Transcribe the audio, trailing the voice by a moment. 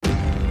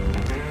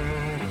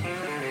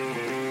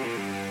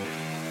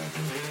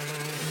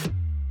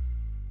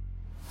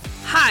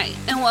Hi,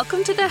 and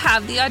welcome to the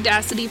Have the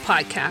Audacity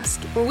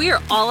podcast, where we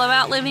are all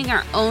about living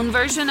our own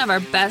version of our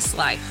best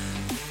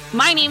life.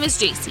 My name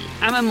is JC.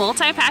 I'm a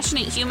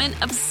multi-passionate human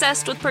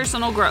obsessed with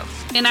personal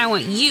growth, and I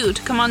want you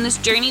to come on this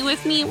journey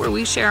with me where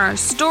we share our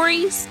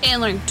stories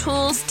and learn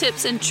tools,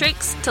 tips, and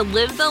tricks to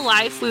live the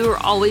life we were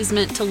always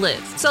meant to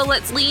live. So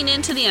let's lean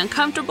into the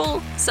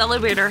uncomfortable,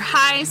 celebrate our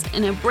highs,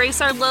 and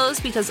embrace our lows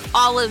because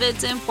all of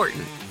it's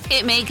important.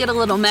 It may get a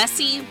little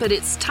messy, but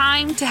it's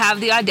time to have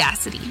the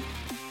audacity.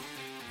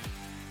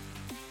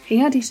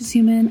 Hey, Audacious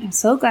Human. I'm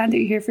so glad that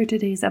you're here for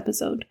today's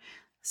episode.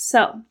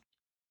 So,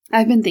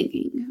 I've been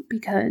thinking,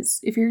 because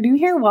if you're new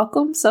here,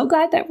 welcome. So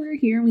glad that we're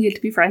here and we get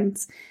to be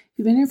friends. If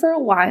you've been here for a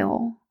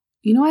while,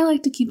 you know I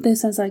like to keep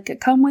this as like a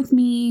come with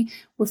me,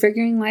 we're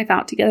figuring life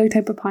out together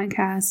type of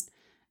podcast.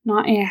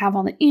 Not I have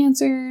all the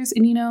answers.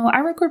 And I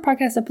record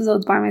podcast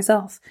episodes by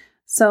myself.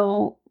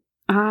 So,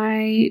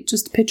 I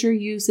just picture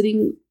you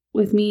sitting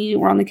with me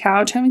or on the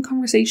couch having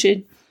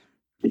conversation,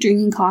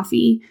 drinking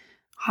coffee,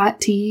 hot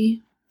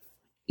tea,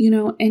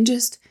 and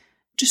just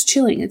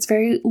chilling. It's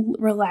very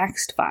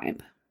relaxed vibe.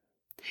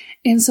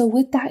 And so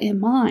with that in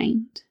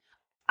mind,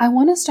 I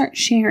want to start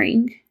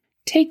sharing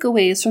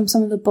takeaways from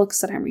some of the books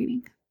that I'm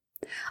reading.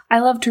 I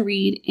love to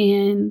read,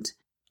 and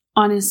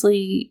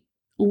honestly,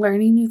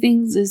 learning new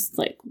things is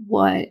like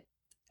what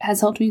has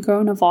helped me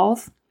grow and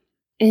evolve.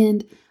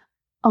 And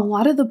a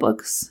lot of the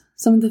books,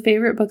 some of the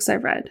favorite books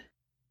I've read,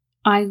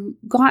 I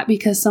got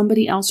because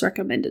somebody else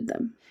recommended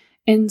them.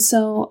 And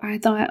so I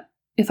thought,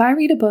 if I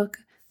read a book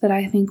that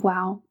I think,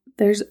 wow,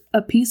 there's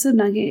a piece of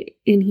nugget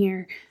in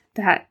here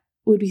that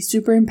would be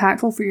super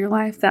impactful for your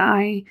life that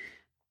I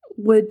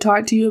would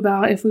talk to you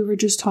about if we were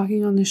just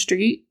talking on the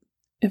street.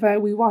 If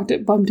we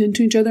bumped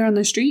into each other on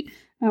the street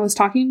and I was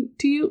talking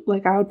to you,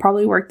 like I would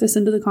probably work this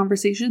into the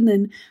conversation,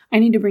 then I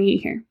need to bring it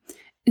here.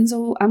 And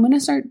so I'm going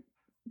to start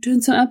doing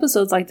some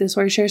episodes like this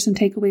where I share some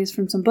takeaways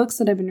from some books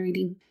that I've been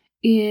reading.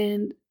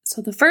 And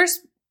so the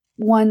first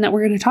one that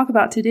we're going to talk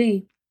about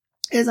today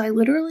is I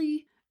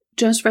literally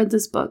just read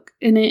this book,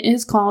 and it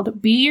is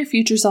called Be Your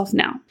Future Self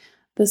Now,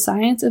 The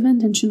Science of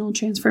Intentional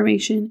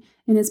Transformation,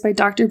 and it's by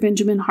Dr.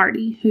 Benjamin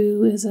Hardy,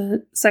 who is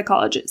a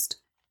psychologist.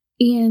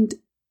 And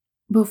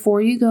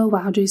before you go,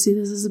 wow, JC,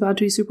 this is about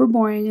to be super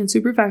boring and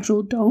super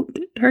factual, don't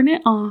turn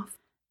it off.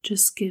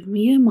 Just give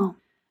me a moment.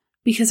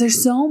 Because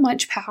there's so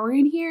much power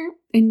in here,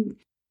 and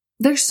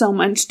there's so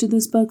much to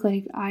this book.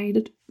 Like,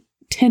 I'd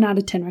 10 out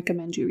of 10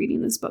 recommend you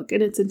reading this book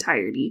in its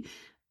entirety.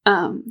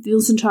 If you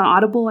listen to an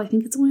Audible, I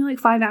think it's only like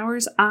 5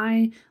 hours.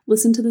 I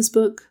listened to this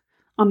book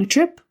on a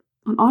trip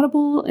on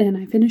Audible and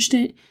I finished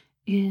it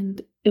and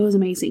it was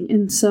amazing.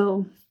 And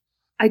so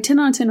I 10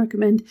 out of 10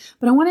 recommend,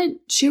 but I want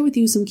to share with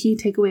you some key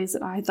takeaways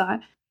that I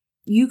thought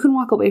you can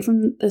walk away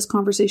from this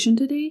conversation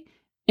today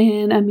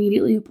and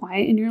immediately apply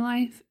it in your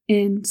life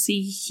and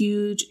see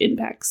huge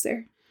impacts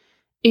there.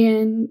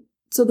 And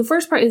so the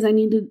first part is I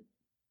needed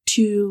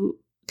to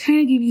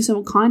kind of give you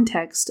some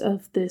context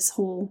of this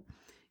whole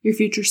your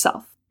future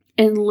self.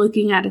 And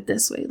looking at it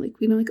this way,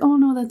 like, oh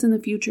no, that's in the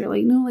future.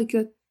 Like, no, like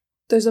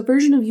there's a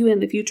version of you in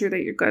the future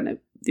that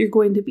you're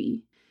going to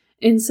be.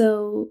 And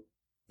so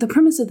the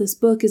premise of this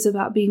book is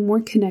about being more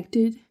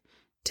connected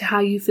to how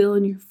you feel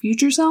in your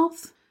future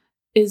self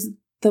is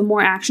the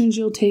more actions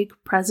you'll take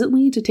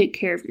presently to take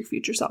care of your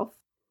future self.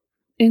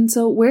 And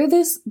so where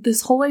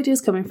this whole idea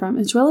is coming from,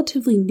 it's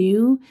relatively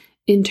new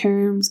in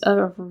terms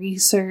of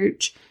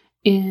research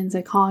and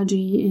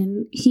psychology.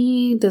 And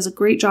he does a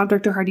great job,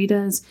 Dr. Hardy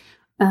does,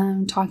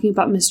 talking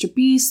about Mr.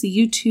 Beast, the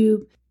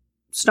YouTube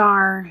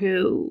star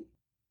who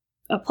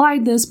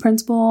applied this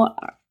principle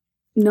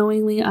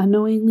knowingly,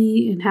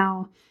 unknowingly, and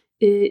how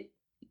it,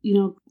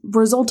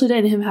 resulted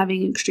in him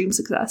having extreme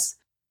success.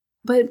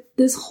 But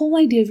this whole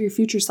idea of your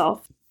future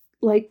self,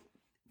 like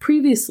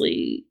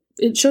previously,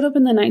 it showed up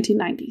in the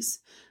 1990s.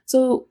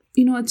 So,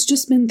 it's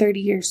just been 30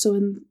 years. So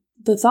in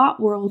the thought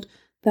world,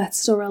 that's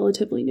still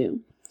relatively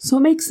new. So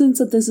it makes sense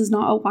that this is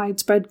not a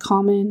widespread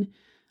commonly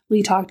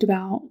talked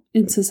about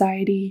in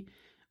society.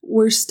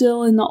 We're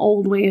still in the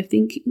old way of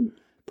thinking,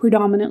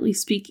 predominantly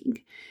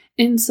speaking.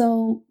 And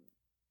so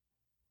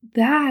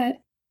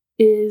that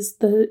is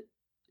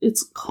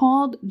it's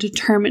called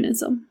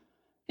determinism.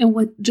 And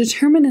what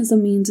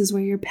determinism means is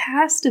where your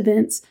past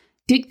events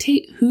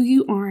dictate who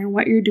you are and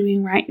what you're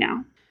doing right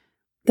now.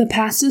 The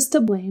past is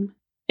to blame,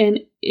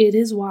 and it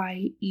is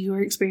why you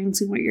are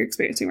experiencing what you're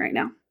experiencing right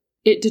now.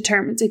 It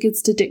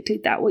gets to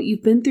dictate that. What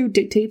you've been through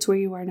dictates where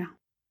you are now.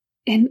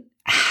 And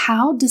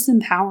how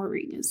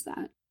disempowering is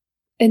that?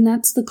 And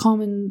that's the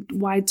common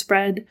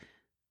widespread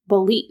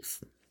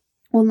belief.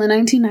 Well, in the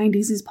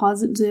 1990s, these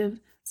positive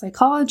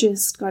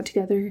psychologists got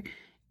together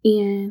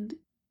and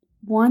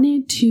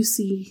wanted to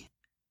see,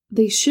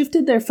 they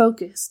shifted their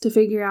focus to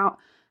figure out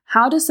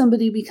how does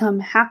somebody become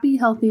happy,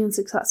 healthy, and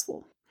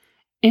successful.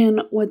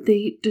 And what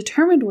they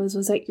determined was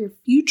that your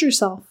future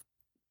self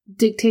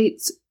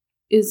dictates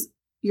is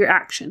your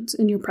actions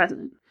in your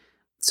present.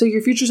 So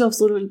your future self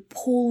is literally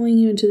pulling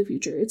you into the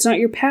future. It's not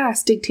your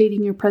past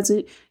dictating your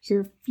present,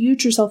 your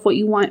future self, what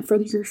you want for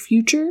your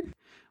future,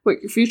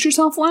 what your future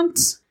self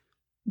wants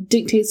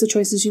dictates the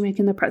choices you make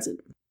in the present.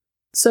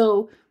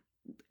 So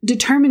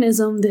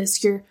determinism,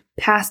 your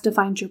past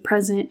defines your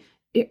present,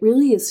 it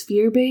really is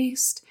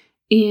fear-based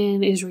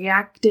and is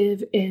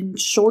reactive and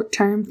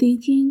short-term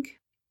thinking.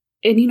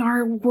 And,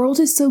 our world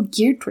is so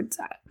geared towards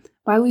that.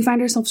 Why we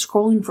find ourselves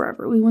scrolling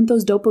forever. We want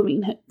those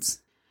dopamine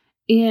hits.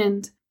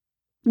 And,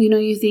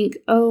 you think,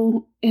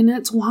 and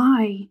that's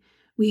why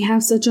we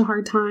have such a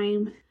hard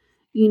time,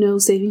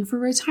 saving for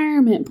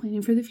retirement,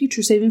 planning for the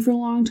future, saving for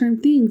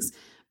long-term things,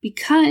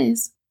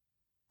 because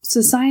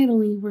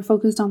societally we're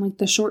focused on like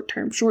the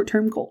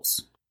short-term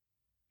goals.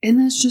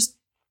 And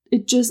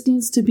it just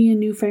needs to be a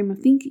new frame of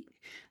thinking.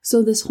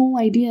 So this whole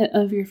idea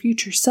of your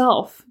future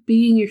self,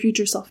 being your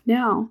future self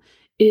now,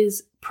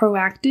 is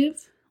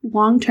proactive,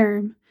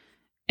 long-term,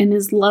 and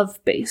is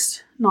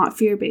love-based, not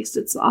fear-based.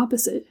 It's the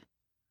opposite.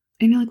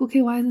 And you're like,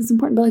 okay, why is this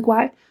important? But like,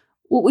 why?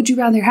 What would you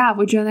rather have?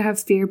 Would you rather have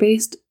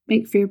fear-based,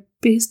 make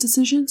fear-based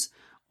decisions,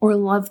 or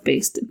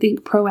love-based,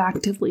 think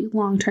proactively,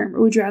 long-term?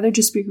 Or would you rather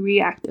just be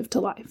reactive to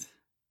life?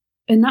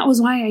 And that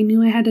was why I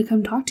knew I had to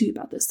come talk to you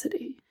about this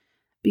today.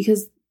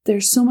 Because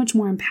there's so much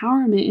more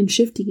empowerment in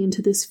shifting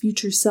into this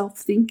future self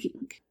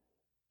thinking.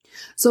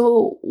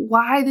 So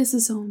why this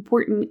is so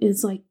important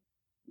is like,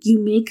 you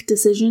make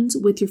decisions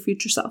with your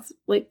future self.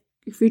 Like,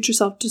 your future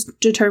self just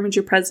determines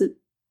your present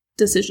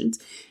decisions.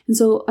 And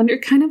so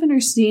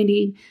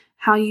understanding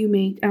how you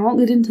make, I won't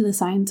get into the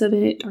science of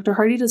it. Dr.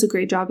 Hardy does a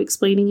great job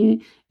explaining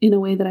it in a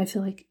way that I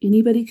feel like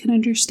anybody can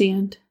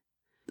understand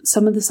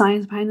some of the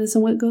science behind this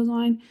and what goes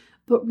on.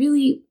 But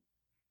really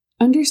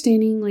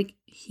understanding like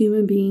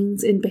human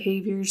beings and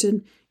behaviors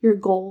and your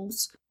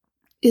goals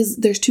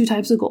there's two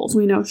types of goals.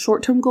 We know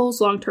short-term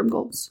goals, long-term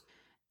goals.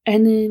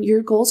 And then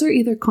your goals are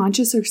either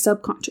conscious or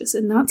subconscious.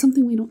 And that's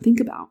something we don't think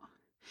about.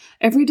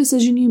 Every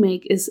decision you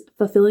make is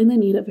fulfilling the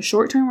need of a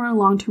short-term or a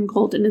long-term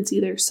goal, and it's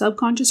either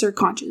subconscious or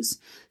conscious.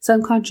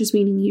 Subconscious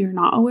meaning you're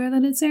not aware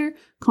that it's there.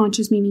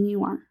 Conscious meaning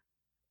you are.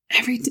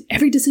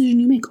 Every decision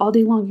you make all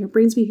day long, your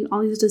brain's making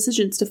all these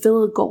decisions to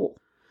fill a goal.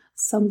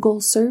 Some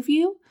goals serve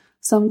you,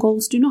 some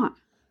goals do not.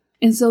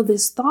 And so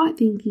this thought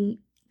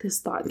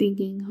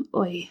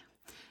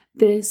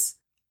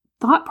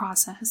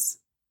process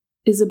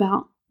is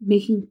about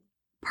making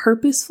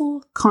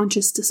purposeful,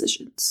 conscious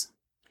decisions.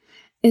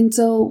 And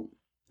so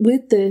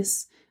with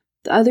this,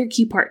 the other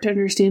key part to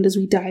understand as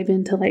we dive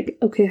into like,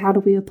 okay, how do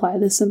we apply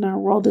this in our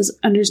world is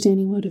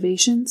understanding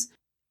motivations,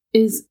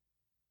 is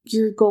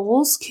your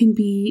goals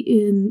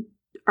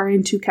are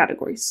in two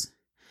categories.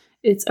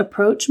 It's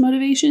approach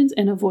motivations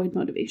and avoid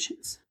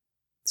motivations.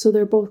 So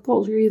they're both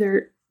goals. You're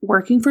either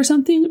working for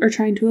something or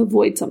trying to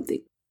avoid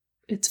something.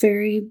 It's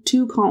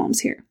two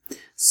columns here.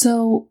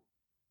 So,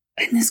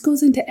 and this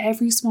goes into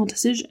every small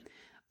decision.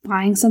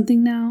 Buying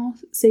something now,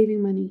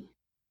 saving money,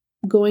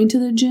 going to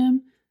the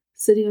gym,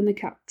 sitting on the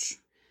couch,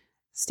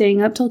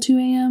 staying up till 2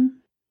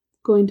 a.m.,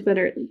 going to bed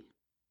early.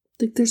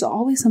 Like there's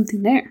always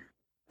something there.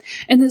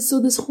 And so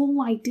this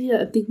whole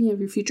idea of thinking of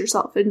your future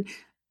self and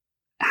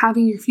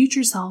having your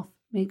future self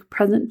make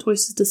present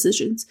choices,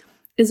 decisions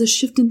is a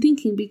shift in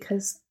thinking,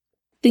 because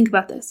think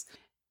about this.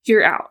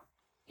 You're out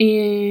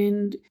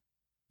and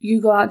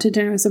you go out to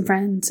dinner with some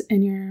friends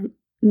and you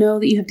know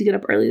that you have to get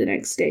up early the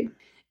next day.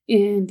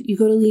 And you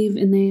go to leave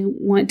and they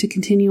want to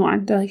continue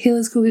on. They're like, hey,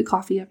 let's go get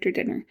coffee after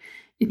dinner.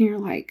 And you're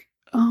like,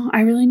 oh,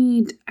 I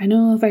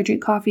know if I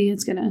drink coffee,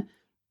 it's going to,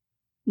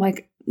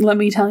 like, let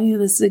me tell you,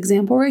 this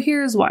example right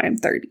here is why I'm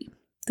 30.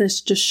 This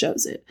just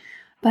shows it.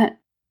 But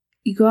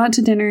you go out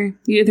to dinner,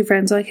 you with your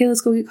friends are like, hey,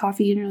 let's go get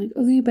coffee. And you're like,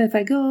 okay, but if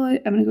I go,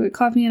 I'm going to go get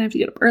coffee and I have to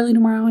get up early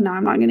tomorrow. And now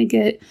I'm not going to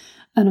get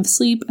enough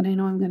sleep. And I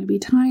know I'm going to be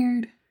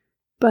tired.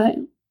 But,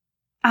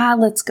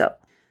 let's go.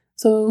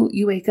 So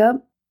you wake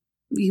up,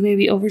 you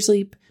maybe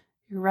oversleep,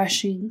 you're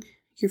rushing.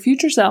 Your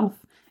future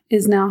self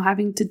is now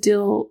having to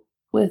deal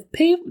with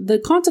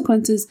the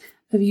consequences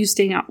of you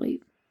staying out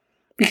late,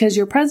 because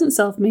your present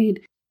self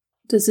made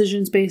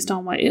decisions based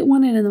on what it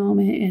wanted in the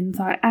moment and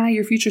thought,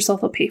 your future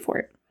self will pay for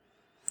it.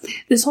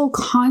 This whole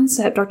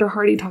concept Dr.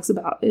 Hardy talks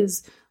about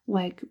is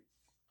like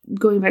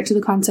going back to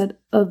the concept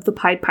of the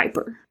Pied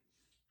Piper.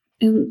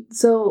 And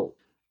so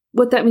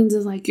what that means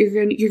is like you're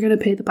going to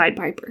pay the Pied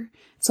Piper.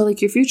 So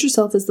like your future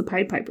self is the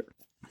Pied Piper.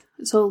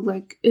 So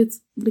like it's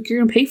like you're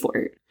going to pay for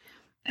it.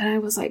 And I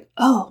was like,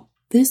 oh,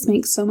 this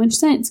makes so much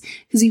sense.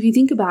 Because if you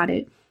think about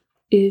it,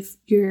 if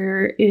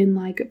you're in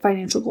like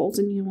financial goals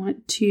and you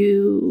want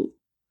to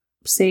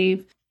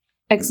save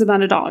X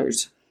amount of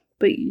dollars,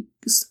 but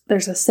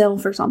there's a sale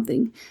for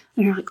something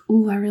and you're like,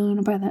 ooh, I really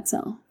want to buy that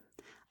sale.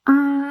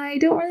 I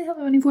don't really have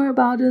the money for it,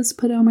 but I'll just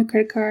put it on my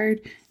credit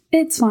card.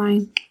 It's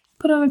fine.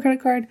 Put it on my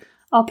credit card.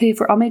 I'll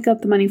make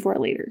up the money for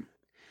it later.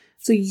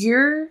 So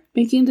you're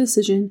making a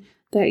decision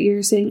that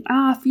you're saying,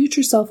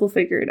 future self will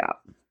figure it out.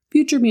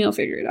 Future me will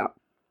figure it out.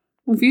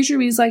 When future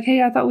me is like,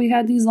 hey, I thought we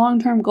had these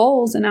long-term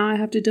goals and now I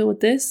have to deal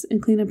with this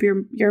and clean up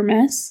your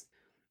mess,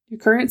 your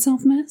current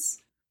self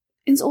mess.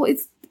 And so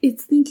it's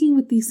thinking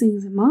with these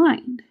things in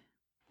mind,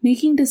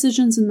 making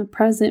decisions in the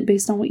present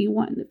based on what you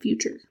want in the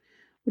future.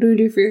 What do we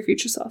do for your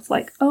future self?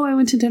 Like, oh, I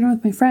went to dinner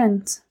with my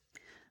friends.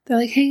 They're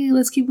like, hey,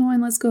 let's keep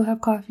going. Let's go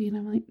have coffee. And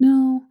I'm like,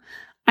 no,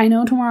 I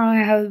know tomorrow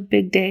I have a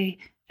big day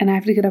and I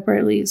have to get up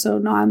early. So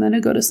no, I'm going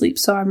to go to sleep.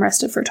 So I'm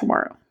rested for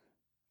tomorrow.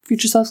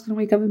 Future self's going to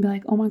wake up and be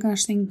like, oh my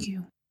gosh, thank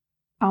you.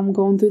 I'm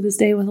going through this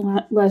day with a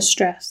lot less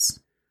stress.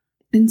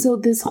 And so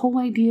this whole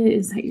idea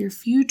is that your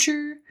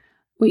future,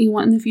 what you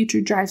want in the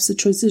future, drives the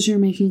choices you're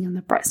making in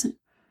the present.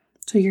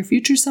 So your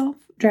future self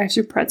drives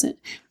your present.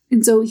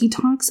 And so he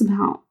talks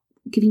about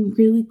getting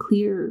really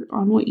clear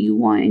on what you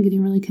want and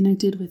getting really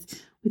connected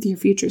with your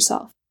future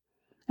self.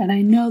 And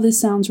I know this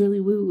sounds really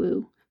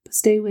woo-woo, but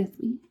stay with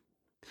me.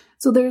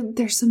 So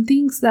there's some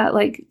things that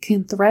like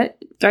can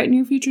threaten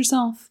your future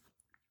self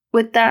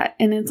with that.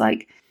 And it's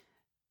like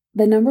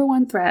the number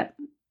one threat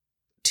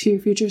to your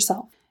future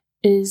self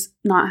is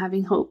not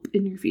having hope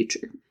in your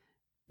future.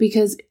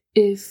 Because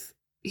if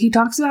he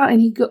talks about,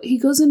 and he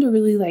goes into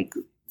really like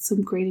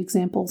some great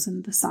examples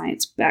and the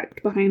science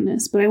backed behind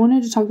this, but I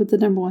wanted to talk about the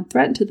number one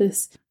threat to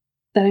this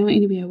that I want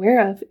you to be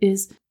aware of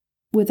is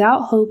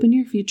without hope in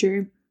your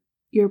future,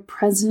 your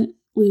present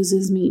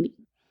loses meaning.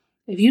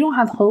 If you don't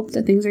have hope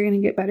that things are going to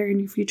get better in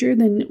your future,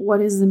 then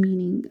what is the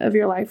meaning of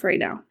your life right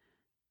now?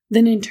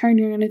 Then in turn,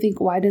 you're going to think,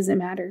 why does it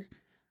matter?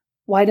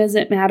 Why does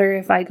it matter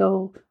if I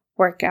go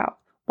work out?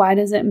 Why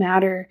does it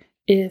matter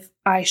if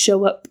I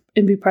show up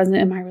and be present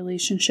in my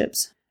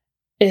relationships?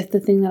 If the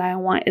thing that I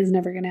want is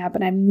never going to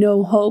happen, I have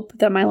no hope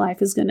that my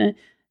life is going to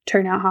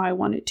turn out how I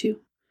want it to.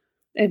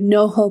 I have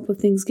no hope of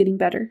things getting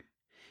better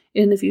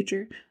in the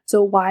future.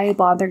 So why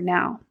bother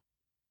now?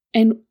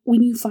 And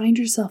when you find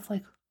yourself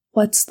like,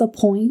 what's the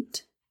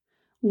point?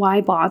 Why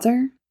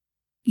bother?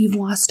 You've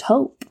lost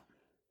hope.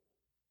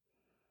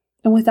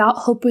 And without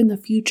hope in the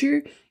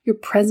future, your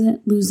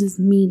present loses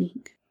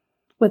meaning.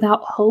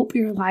 Without hope,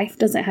 your life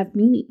doesn't have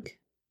meaning.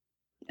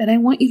 And I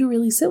want you to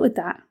really sit with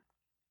that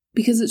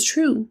because it's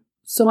true.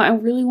 So I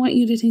really want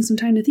you to take some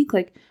time to think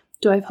like,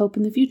 do I have hope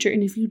in the future?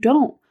 And if you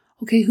don't,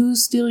 okay,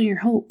 who's stealing your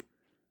hope?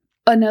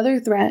 Another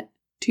threat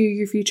to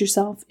your future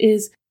self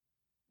is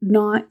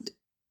not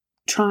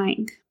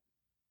trying.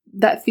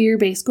 That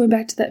fear-based, going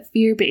back to that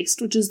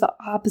fear-based, which is the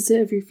opposite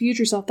of your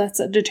future self. That's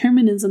that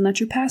determinism, that's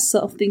your past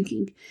self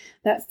thinking,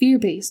 that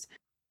fear-based.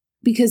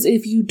 Because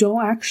if you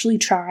don't actually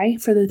try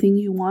for the thing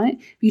you want,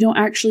 if you don't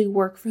actually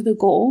work for the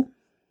goal,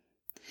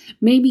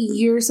 maybe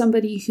you're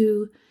somebody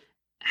who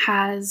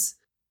has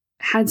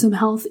had some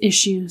health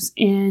issues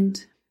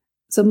and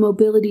some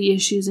mobility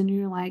issues, and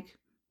you're like,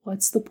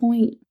 what's the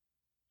point?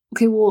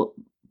 Okay, well,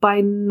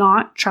 by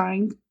not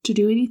trying to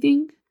do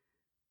anything,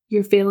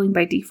 you're failing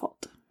by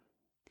default.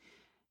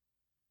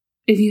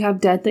 If you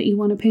have debt that you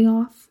want to pay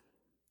off,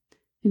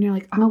 and you're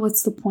like, oh,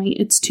 what's the point?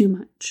 It's too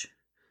much.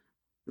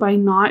 By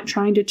not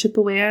trying to chip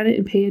away at it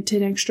and pay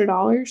 $10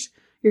 extra,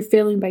 you're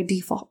failing by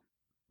default.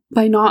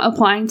 By not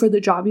applying for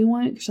the job you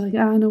want, because you're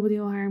like, nobody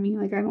will hire me.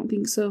 Like, I don't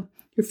think so.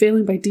 You're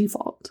failing by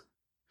default.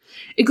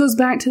 It goes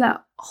back to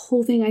that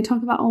whole thing I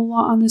talk about a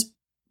lot on this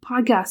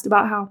podcast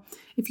about how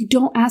if you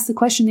don't ask the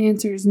question, the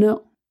answer is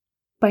no.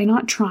 By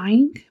not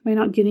trying, by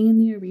not getting in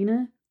the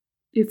arena,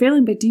 you're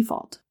failing by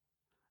default.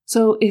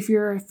 So if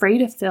you're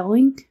afraid of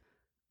failing,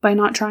 by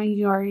not trying,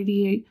 you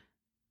already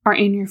are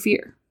in your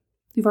fear.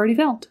 You've already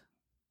failed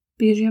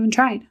because you haven't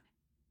tried.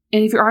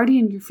 And if you're already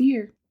in your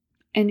fear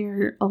and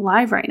you're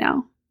alive right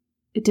now,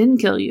 it didn't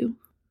kill you.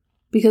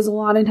 Because a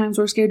lot of times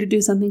we're scared to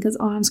do something because,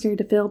 I'm scared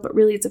to fail, but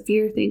really it's a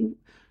fear thing.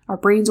 Our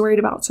brain's worried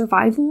about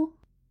survival.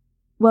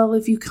 Well,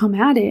 if you come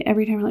at it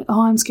every time you're like,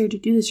 I'm scared to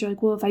do this, you're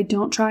like, well, if I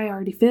don't try, I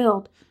already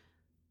failed.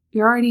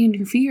 You're already in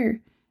your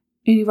fear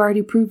and you've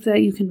already proved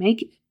that you can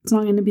make it. It's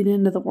not going to be the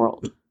end of the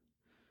world.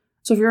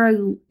 So if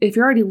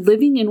you're already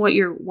living in what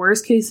your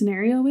worst case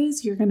scenario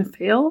is, you're going to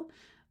fail,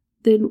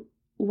 then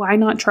why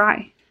not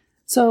try?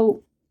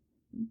 So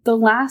the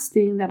last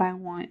thing that I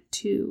want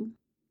to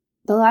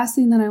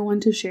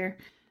share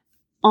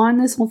on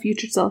this whole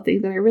future self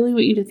thing that I really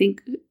want you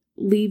to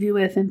leave you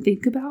with and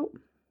think about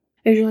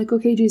is you're like,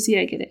 okay, JC,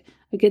 I get it.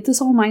 I get this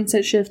whole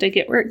mindset shift. I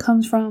get where it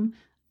comes from.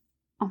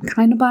 I'm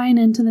kind of buying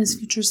into this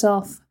future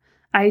self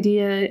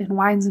idea and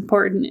why it's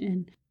important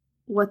and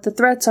what the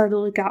threats are to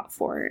look out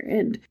for.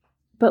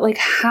 But like,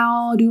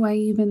 how do I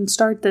even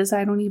start this?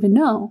 I don't even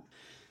know.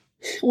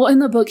 Well, in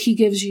the book, he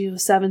gives you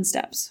 7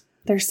 steps.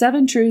 There's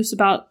 7 truths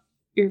about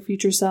your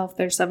future self.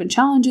 There's 7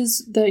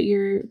 challenges that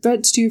your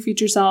threats to your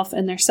future self,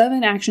 and there's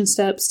 7 action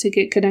steps to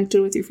get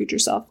connected with your future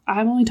self.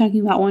 I'm only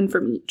talking about 1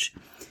 from each.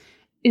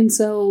 And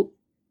so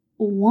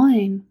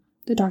one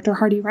that Dr.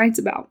 Hardy writes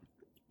about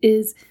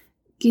is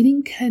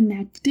getting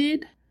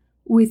connected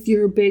with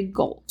your big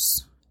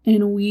goals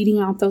and weeding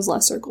out those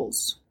lesser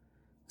goals.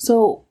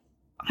 So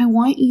I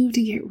want you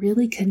to get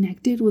really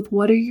connected with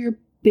what are your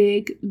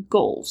big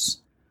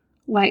goals.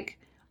 Like,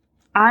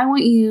 I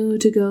want you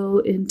to go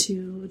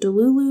into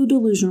Delulu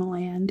delusional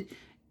land,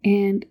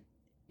 and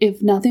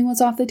if nothing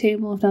was off the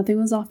table, if nothing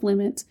was off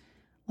limits,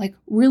 like,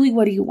 really,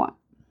 what do you want?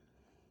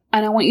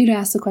 And I want you to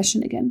ask the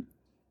question again.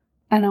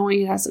 And I want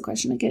you to ask the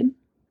question again.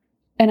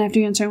 And after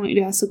you answer, I want you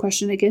to ask the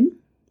question again.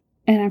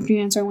 And after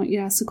you answer, I want you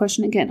to ask the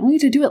question again. I want you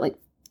to do it like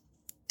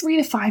 3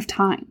 to 5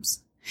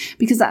 times.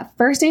 Because that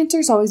first answer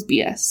is always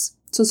BS.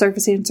 So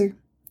surface answer.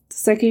 The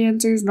second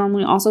answer is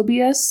normally also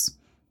BS.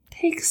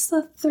 Takes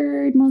the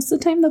third, most of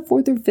the time, the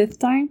fourth or fifth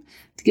time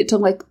to get to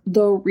like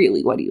the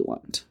really what do you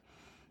want.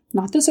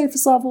 Not the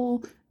surface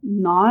level,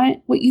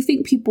 not what you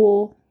think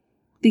people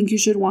think you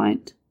should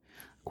want.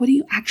 What do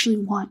you actually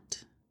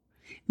want?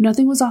 If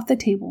nothing was off the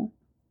table,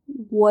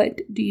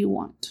 what do you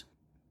want?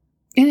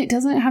 And it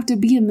doesn't have to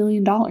be $1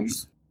 million.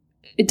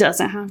 It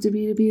doesn't have to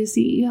be a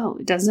CEO.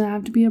 It doesn't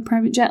have to be a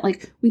private jet.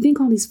 Like, we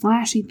think all these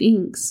flashy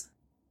things.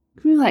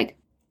 We're like,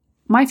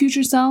 my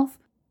future self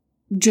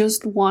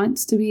just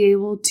wants to be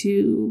able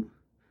to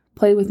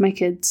play with my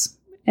kids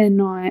and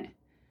not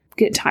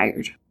get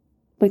tired.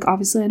 Like,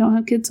 obviously I don't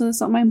have kids, so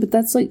that's not mine, but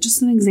that's like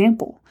just an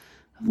example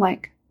of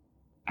like,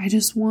 I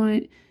just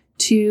want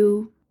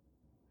to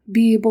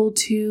be able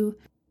to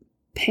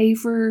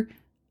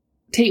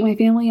take my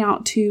family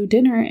out to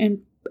dinner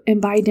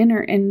and buy dinner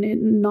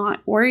and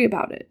not worry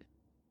about it.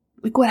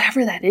 Like,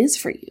 whatever that is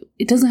for you.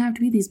 It doesn't have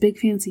to be these big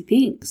fancy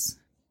things.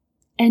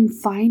 And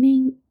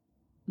finding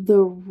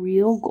the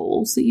real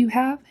goals that you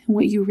have and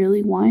what you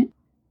really want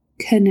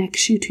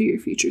connects you to your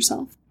future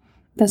self.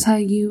 That's how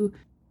you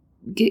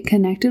get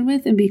connected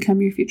with and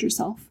become your future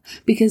self.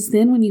 Because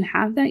then when you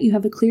have that, you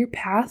have a clear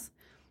path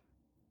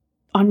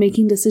on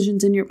making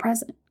decisions in your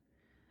present.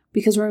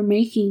 Because we're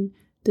making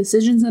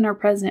decisions in our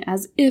present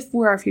as if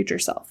we're our future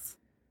self.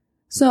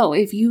 So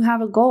if you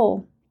have a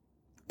goal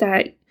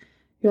that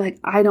you're like,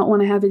 I don't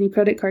want to have any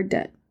credit card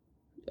debt.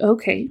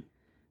 Okay.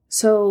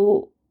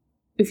 So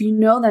if you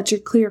know that's your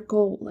clear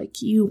goal,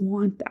 like you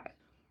want that.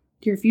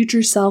 Your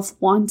future self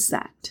wants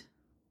that.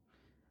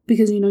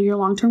 Because you know your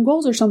long-term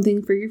goals are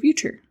something for your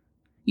future.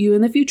 You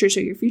in the future. So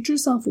your future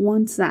self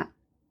wants that.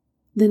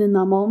 Then in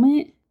the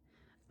moment,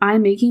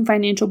 I'm making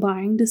financial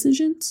buying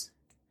decisions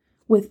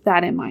with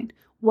that in mind.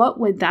 What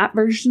would that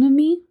version of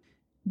me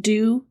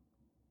do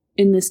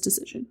in this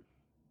decision?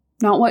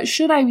 Not what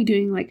should I be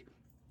doing? Like,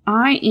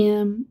 I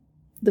am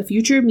the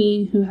future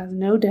me who has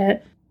no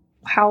debt.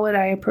 How would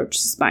I approach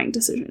this buying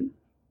decision?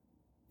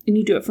 And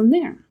you do it from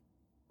there.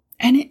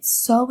 And it's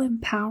so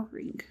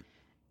empowering.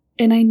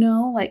 And I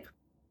know, like,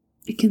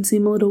 it can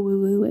seem a little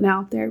woo-woo and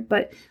out there,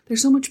 but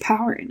there's so much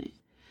power in it.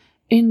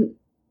 And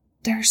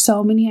there are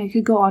so many, I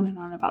could go on and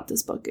on about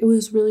this book. It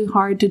was really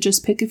hard to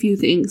just pick a few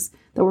things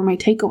that were my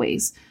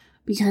takeaways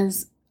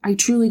because I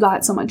truly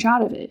got so much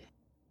out of it.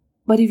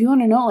 But if you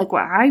want to know, like,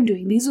 what I'm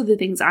doing, these are the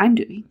things I'm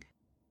doing.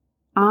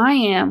 I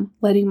am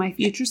letting my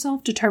future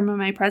self determine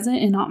my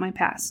present and not my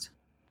past.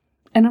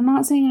 And I'm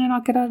not saying I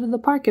knock it out of the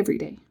park every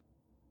day.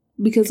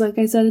 Because like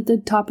I said at the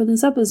top of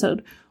this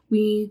episode,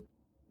 we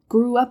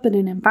grew up in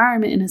an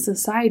environment, in a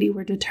society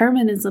where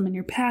determinism and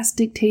your past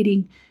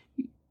dictating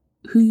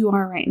who you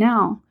are right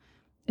now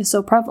is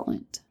so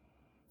prevalent.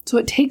 So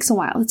it takes a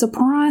while. It's a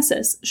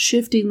process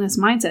shifting this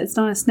mindset. It's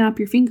not a snap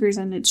your fingers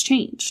and it's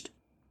changed.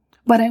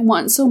 But I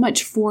want so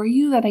much for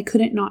you that I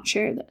couldn't not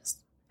share this.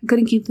 I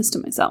couldn't keep this to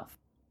myself.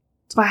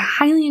 So I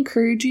highly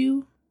encourage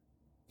you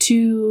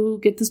to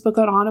get this book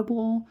on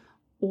Audible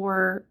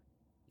or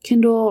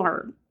Kindle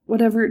or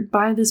whatever.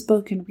 Buy this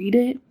book and read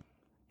it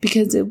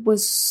because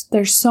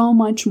there's so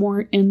much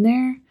more in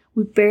there.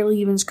 We barely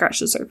even scratched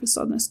the surface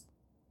on this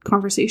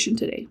conversation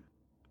today.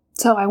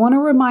 So I want to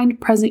remind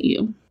present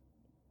you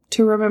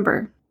to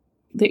remember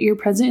that your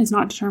present is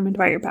not determined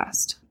by your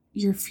past.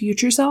 Your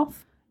future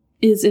self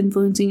is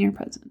influencing your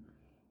present.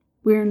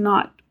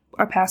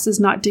 Our past does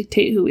not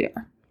dictate who we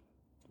are.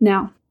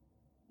 Now,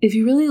 if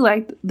you really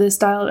liked this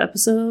style of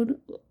episode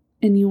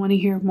and you want to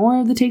hear more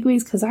of the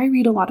takeaways, because I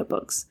read a lot of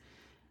books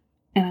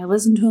and I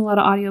listen to a lot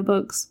of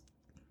audiobooks.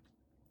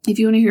 If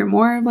you want to hear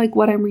more of like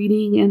what I'm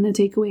reading and the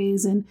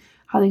takeaways and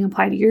how they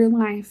apply to your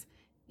life,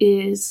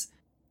 is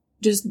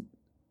just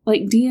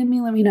like DM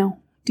me, let me know.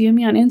 DM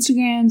me on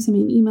Instagram, send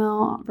me an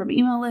email from my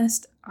email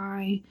list.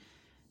 I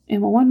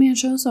am a one-man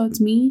show, so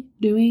it's me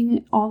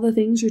doing all the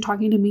things. You're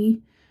talking to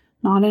me,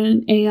 not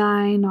an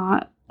AI,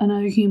 not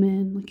another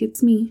human. Like,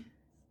 it's me.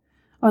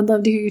 I'd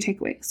love to hear your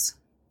takeaways.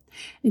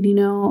 And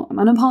I'm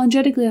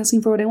unapologetically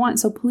asking for what I want.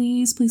 So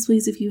please, please,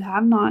 please, if you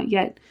have not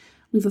yet,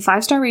 leave a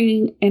 5-star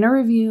rating and a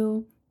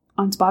review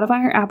on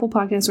Spotify or Apple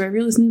Podcasts, wherever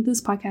you're listening to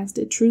this podcast.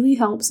 It truly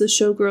helps the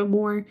show grow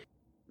more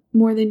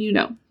than you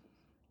know.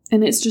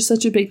 And it's just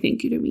such a big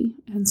thank you to me.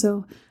 And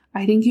so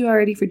I thank you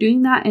already for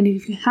doing that. And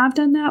if you have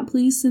done that,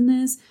 please send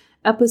this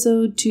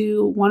episode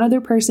to one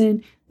other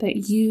person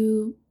that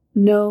you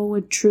know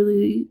would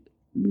truly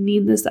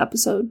need this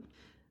episode.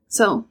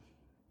 So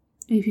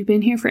if you've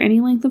been here for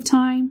any length of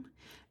time,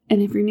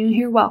 and if you're new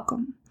here,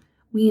 welcome.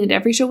 We end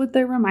every show with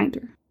a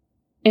reminder.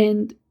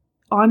 And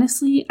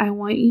honestly, I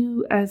want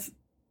you,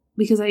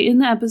 because I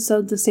end the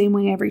episode the same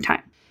way every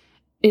time,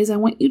 is I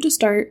want you to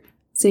start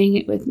saying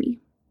it with me.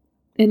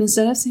 And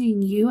instead of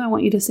saying you, I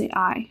want you to say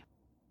I.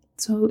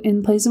 So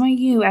in place of my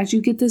you, as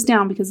you get this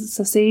down, because it's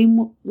the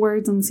same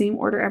words in the same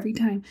order every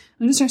time, I'm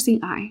going to start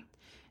saying I.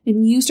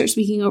 And you start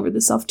speaking over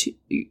the self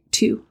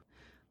too.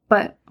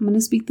 But I'm going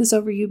to speak this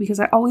over you because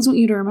I always want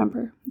you to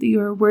remember that you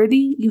are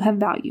worthy, you have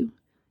value.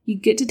 You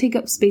get to take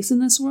up space in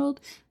this world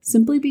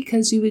simply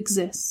because you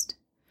exist.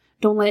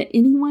 Don't let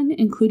anyone,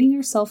 including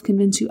yourself,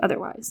 convince you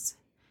otherwise.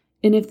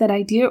 And if that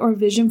idea or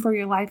vision for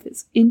your life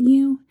is in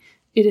you,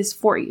 it is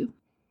for you.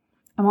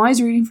 I'm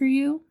always rooting for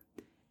you,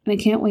 and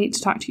I can't wait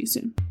to talk to you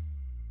soon.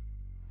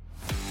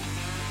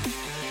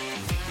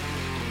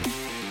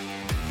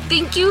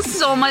 Thank you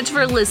so much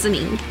for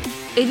listening.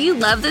 If you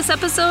love this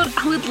episode,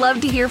 I would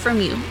love to hear from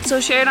you. So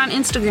share it on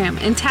Instagram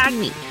and tag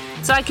me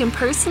so I can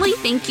personally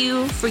thank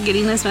you for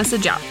getting this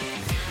message out.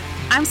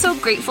 I'm so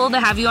grateful to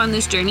have you on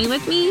this journey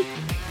with me.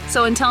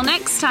 So until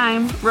next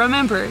time,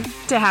 remember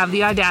to have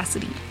the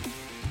audacity.